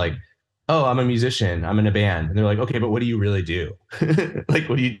 where it was like, oh, I'm a musician, I'm in a band. And they're like, okay, but what do you really do? Like,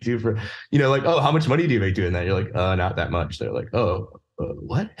 what do you do for, you know, like, oh, how much money do you make doing that? You're like, not that much. They're like, oh,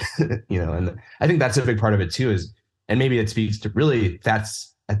 what? You know, and I think that's a big part of it too, and maybe it speaks to, really,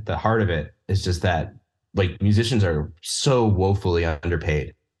 that's at the heart of it, is just that like musicians are so woefully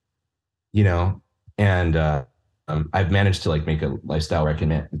underpaid, you know, and I've managed to like make a lifestyle where I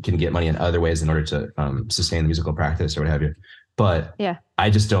can get money in other ways in order to sustain the musical practice or what have you. But yeah, I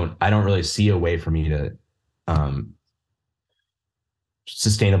don't really see a way for me to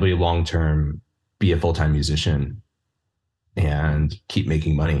sustainably long-term be a full-time musician and keep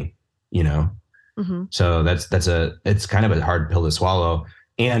making money, you know? So it's kind of a hard pill to swallow.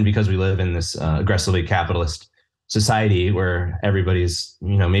 And because we live in this aggressively capitalist society where everybody's,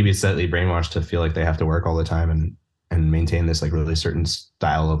 you know, maybe slightly brainwashed to feel like they have to work all the time and maintain this like really certain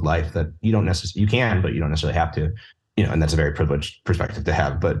style of life that you can, but you don't necessarily have to, you know, and that's a very privileged perspective to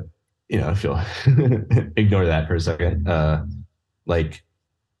have. But, you know, if you'll ignore that for a second, like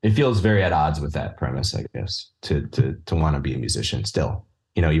it feels very at odds with that premise, I guess, to want to be a musician still,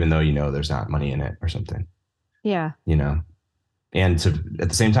 you know, even though, you know, there's not money in it or something. Yeah. You know, and to at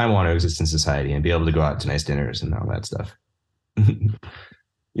the same time want to exist in society and be able to go out to nice dinners and all that stuff.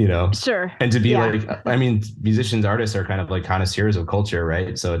 You know, sure. And to be like, I mean, musicians, artists are kind of like connoisseurs of culture,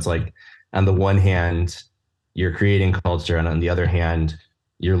 right? So it's like, on the one hand, you're creating culture, and on the other hand,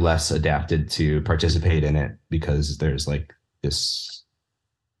 you're less adapted to participate in it because there's like this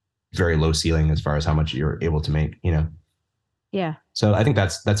very low ceiling as far as how much you're able to make, you know? Yeah. So I think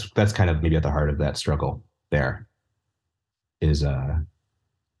that's kind of maybe at the heart of that struggle there is the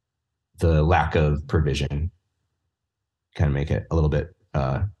lack of provision kind of make it a little bit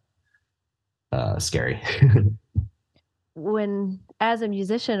scary. When, as a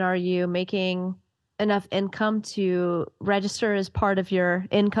musician, are you making enough income to register as part of your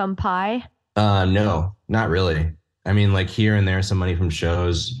income pie? No, not really. I mean, like here and there, some money from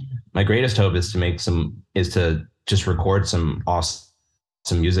shows. My greatest hope is to just record some awesome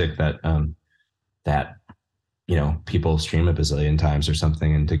music that you know people stream a bazillion times or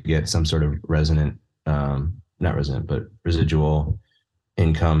something, and to get some sort of not resonant, but residual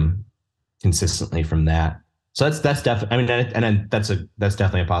income consistently from that. So that's definitely. I mean, that's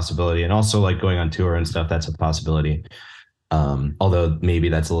definitely a possibility, and also like going on tour and stuff. That's a possibility. Although maybe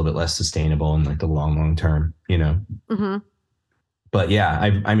that's a little bit less sustainable in like the long term, you know. Mm-hmm. But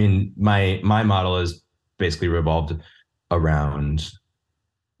yeah, I mean, my model is basically revolved around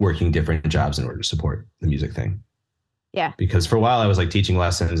working different jobs in order to support the music thing. Yeah. Because for a while I was like teaching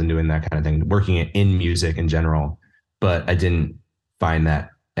lessons and doing that kind of thing, working in music in general, but I didn't find that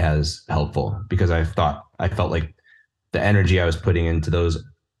as helpful because I felt like the energy I was putting into those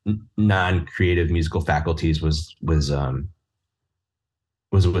non-creative musical faculties was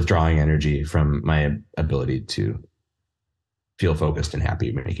withdrawing energy from my ability to feel focused and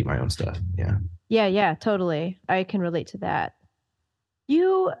happy making my own stuff. Yeah. Yeah, totally. I can relate to that.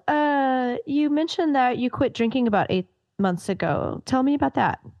 You mentioned that you quit drinking about 8 months ago. Tell me about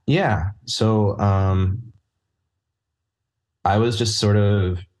that. Yeah. So I was just sort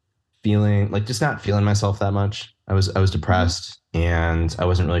of feeling like just not feeling myself that much. I was depressed and I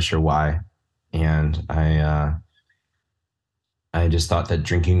wasn't really sure why. And I just thought that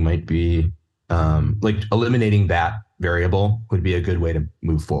drinking might be like eliminating that variable would be a good way to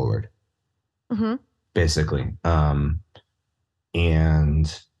move forward. Mm-hmm. Basically.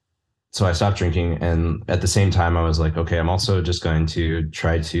 And so I stopped drinking. And at the same time, I was like, okay, I'm also just going to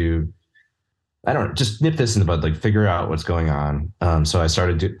try to, I don't know, just nip this in the bud, like figure out what's going on. So I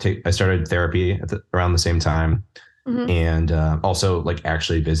started therapy around the same time. Mm-hmm. And also like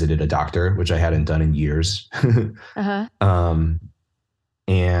actually visited a doctor, which I hadn't done in years. Uh-huh.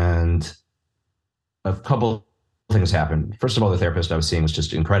 And a couple things happened. First of all, the therapist I was seeing was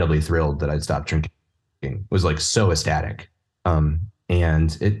just incredibly thrilled that I'd stopped drinking. It was like so ecstatic.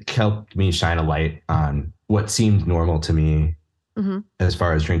 And it helped me shine a light on what seemed normal to me Mm-hmm. as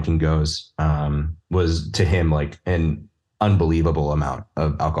far as drinking goes, was to him like an unbelievable amount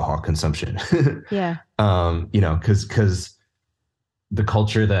of alcohol consumption. Yeah. You know, because the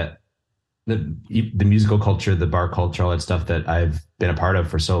culture that the musical culture, the bar culture, all that stuff that I've been a part of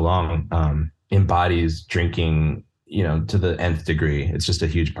for so long, embodies drinking, you know, to the nth degree. It's just a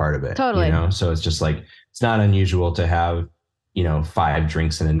huge part of it. Totally. You know, so it's just like it's not unusual to have, you know, 5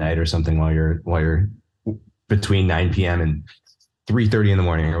 drinks in a night or something while you're between 9 p.m. and 3:30 in the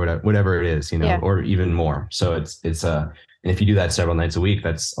morning or whatever it is, you know, or even more. So it's and if you do that several nights a week,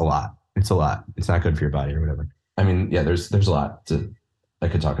 that's a lot. It's a lot. It's not good for your body or whatever. I mean, yeah, there's a lot I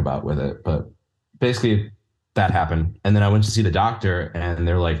could talk about with it, but basically that happened. And then I went to see the doctor and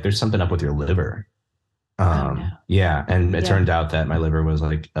they're like, there's something up with your liver. No. Yeah. And it turned out that my liver was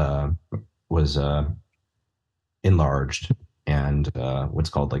like, enlarged and what's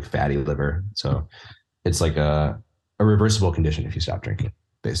called like fatty liver. So it's like a reversible condition if you stop drinking,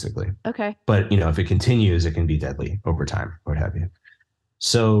 basically. Okay. But, you know, if it continues, it can be deadly over time, what have you.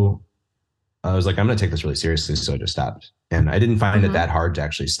 So I was like, I'm going to take this really seriously. So I just stopped. And I didn't find it that hard to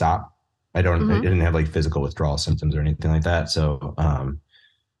actually stop. I didn't have like physical withdrawal symptoms or anything like that. So,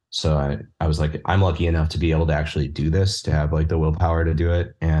 so I was like, I'm lucky enough to be able to actually do this, to have like the willpower to do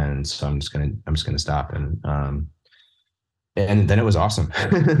it. And so I'm just going to stop. And then it was awesome.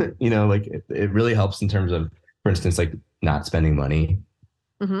 You know, like it really helps in terms of, for instance, like not spending money.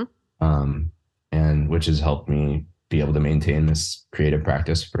 Mm-hmm. And which has helped me be able to maintain this creative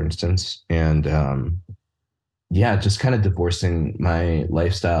practice, for instance. And yeah, just kind of divorcing my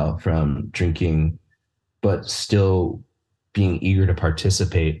lifestyle from drinking, but still being eager to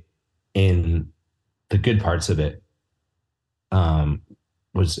participate in the good parts of it,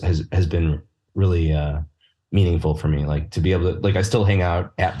 has been really meaningful for me. Like to be able to, like, I still hang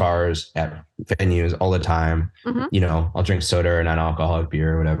out at bars, at venues all the time. Mm-hmm. You know, I'll drink soda or non-alcoholic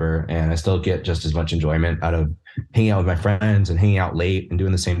beer or whatever, and I still get just as much enjoyment out of hanging out with my friends and hanging out late and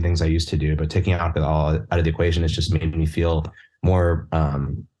doing the same things I used to do. But taking alcohol out of the equation has just made me feel more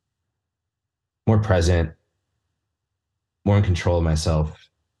present, more in control of myself.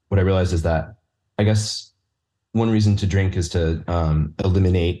 What I realized is that I guess one reason to drink is to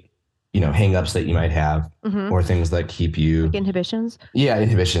eliminate hangups that you might have, Mm-hmm. or things that keep you. Like inhibitions. Yeah,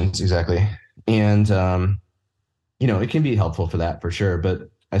 inhibitions, exactly. And it can be helpful for that for sure. But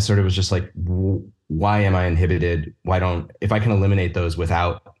I sort of was just like, why am I inhibited? If I can eliminate those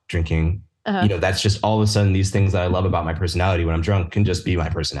without drinking, Uh-huh. that's just all of a sudden these things that I love about my personality when I'm drunk can just be my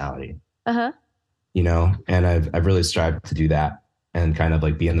personality, Uh-huh. and I've really strived to do that and kind of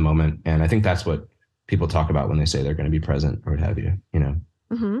like be in the moment. And I think that's what people talk about when they say they're going to be present or what have you.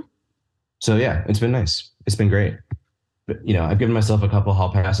 Mm-hmm. So yeah, it's been nice. It's been great. But I've given myself a couple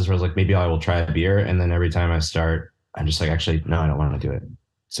hall passes where I was like, maybe I will try a beer, and then every time I start, I'm just like, actually, no, I don't want to do it.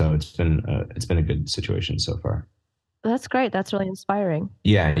 So it's been a good situation so far. That's great. That's really inspiring.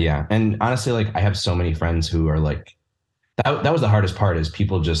 Yeah, yeah. And honestly, like I have so many friends who are like that was the hardest part, is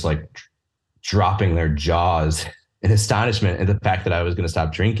people just like dropping their jaws in astonishment at the fact that I was going to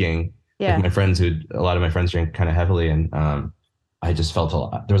stop drinking. Yeah. Like a lot of my friends drink kind of heavily, and I just felt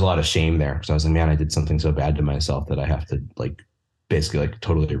there was a lot of shame there, because I was like, man, I did something so bad to myself that I have to like basically like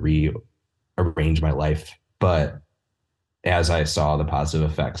totally rearrange my life. But as I saw the positive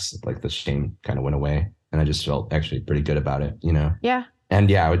effects, like the shame kind of went away, and I just felt actually pretty good about it. Yeah. And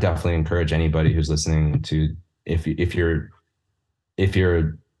yeah, I would definitely encourage anybody who's listening to, if you're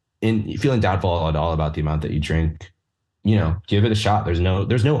in feeling doubtful at all about the amount that you drink, give it a shot. There's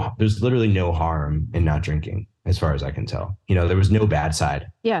literally no harm in not drinking, as far as I can tell. There was no bad side.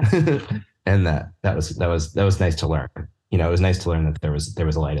 Yeah. And that was nice to learn. It was nice to learn that there was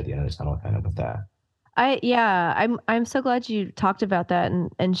a light at the end of the tunnel kind of with that. I'm so glad you talked about that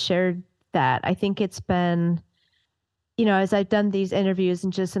and shared that. I think it's been, as I've done these interviews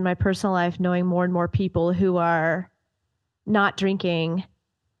and just in my personal life, knowing more and more people who are not drinking,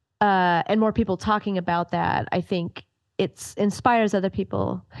 and more people talking about that, I think it inspires other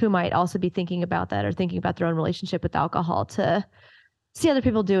people who might also be thinking about that or thinking about their own relationship with alcohol to see other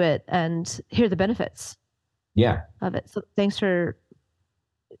people do it and hear the benefits of it. So thanks for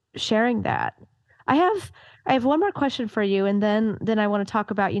sharing that. I have one more question for you, and then I want to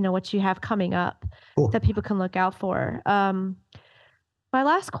talk about what you have coming up. Cool. That people can look out for. My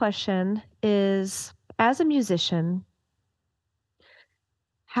last question is, as a musician,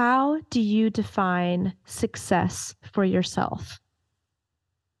 how do you define success for yourself?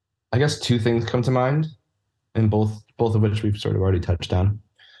 I guess two things come to mind, and both of which we've sort of already touched on.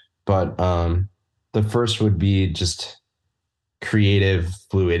 But the first would be just creative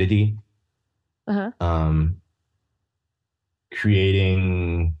fluidity. Uh-huh.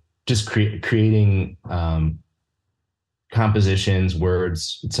 Creating compositions,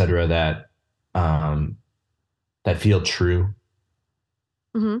 words, etc., that feel true.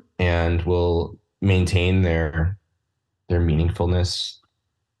 Mm-hmm. And will maintain their meaningfulness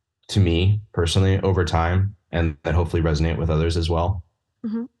to me personally over time, and that hopefully resonate with others as well.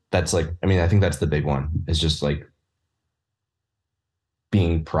 Mm-hmm. That's like, I think that's the big one, is just like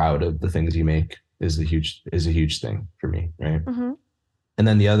being proud of the things you make is a huge thing for me, right? Mm-hmm. And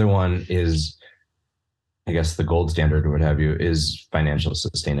then the other one is, I guess the gold standard or what have you, is financial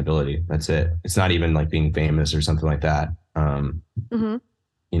sustainability. That's it. It's not even like being famous or something like that. Mm-hmm.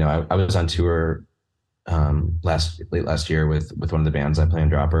 I was on tour late last year with one of the bands I play in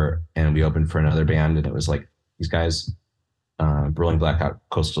Dropper, and we opened for another band, and it was like these guys, Rolling Blackout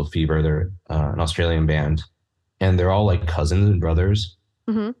Coastal Fever. They're an Australian band, and they're all like cousins and brothers.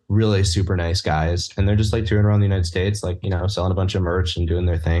 Mm-hmm. Really super nice guys, and they're just like touring around the United States, like selling a bunch of merch and doing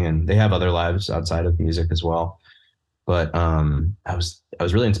their thing, and they have other lives outside of music as well. But I was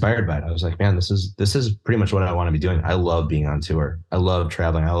really inspired by it. I was like, man, this is pretty much what I want to be doing. I love being on tour. I love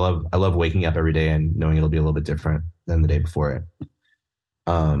traveling. I love waking up every day and knowing it'll be a little bit different than the day before it.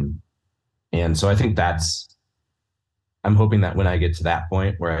 And so I think I'm hoping that when I get to that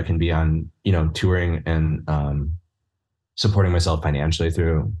point where I can be on, touring and supporting myself financially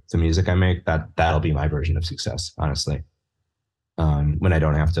through the music I make, that'll be my version of success, honestly. When I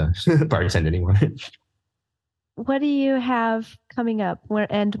don't have to bartend anymore. What do you have coming up?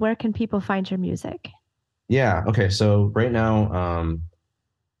 Where can people find your music? Yeah. Okay. So right now,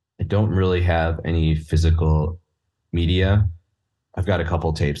 I don't really have any physical media. I've got a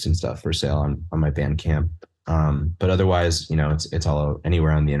couple tapes and stuff for sale on my Bandcamp. But otherwise, it's all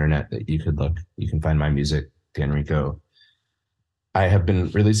anywhere on the internet that you could look. You can find my music, Dan Rico. I have been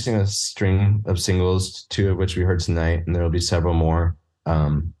releasing a string of singles, two of which we heard tonight, and there will be several more.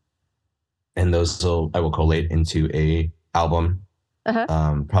 And those I will collate into a album.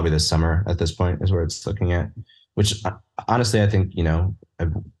 Uh-huh. Probably this summer at this point is where it's looking at, which honestly, I think,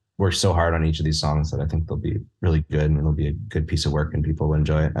 I've worked so hard on each of these songs that I think they'll be really good, and it'll be a good piece of work and people will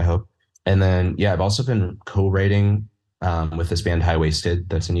enjoy it, I hope. And then, yeah, I've also been co-writing with this band High Waisted.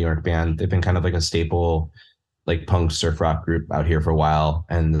 That's a New York band. They've been kind of like a staple like punk surf rock group out here for a while.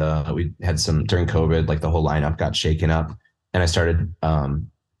 And we had some during COVID, like the whole lineup got shaken up. And I started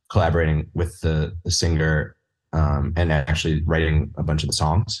collaborating with the singer and actually writing a bunch of the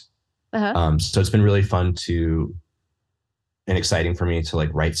songs. So it's been really fun and exciting for me to like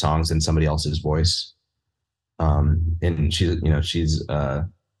write songs in somebody else's voice. And she's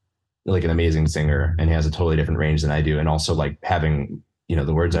like an amazing singer and has a totally different range than I do. And also like having,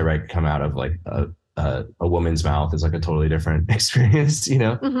 the words I write come out of like a woman's mouth is like a totally different experience,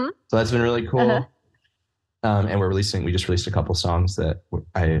 Mm-hmm. So that's been really cool. And we just released a couple songs that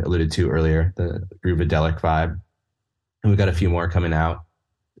I alluded to earlier, the Groovadelic vibe. And we've got a few more coming out.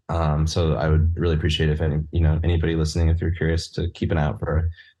 So I would really appreciate if anybody listening, if you're curious, to keep an eye out for,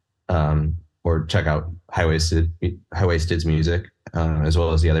 or check out High Waisted's music, as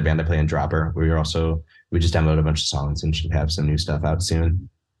well as the other band I play in, Dropper. We just demoed a bunch of songs and should have some new stuff out soon.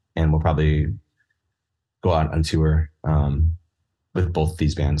 And we'll probably go out on tour with both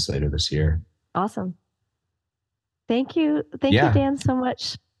these bands later this year. Awesome. Thank you. Thank you, Dan, so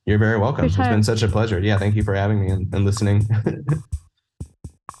much. You're very welcome. It's been such a pleasure. Yeah, thank you for having me and listening.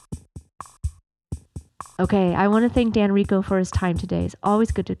 Okay, I want to thank Dan Rico for his time today. It's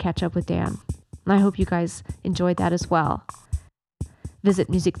always good to catch up with Dan. And I hope you guys enjoyed that as well. Visit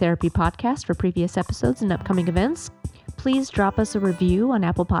Music Therapy Podcast for previous episodes and upcoming events. Please drop us a review on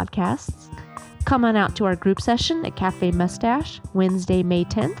Apple Podcasts. Come on out to our group session at Cafe Mustache, Wednesday, May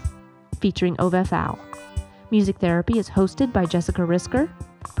 10th, featuring Ovef Owl. Music Therapy is hosted by Jessica Risker,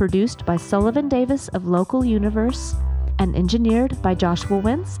 produced by Sullivan Davis of Local Universe, and engineered by Joshua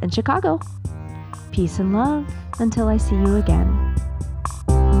Wentz in Chicago. Peace and love until I see you again.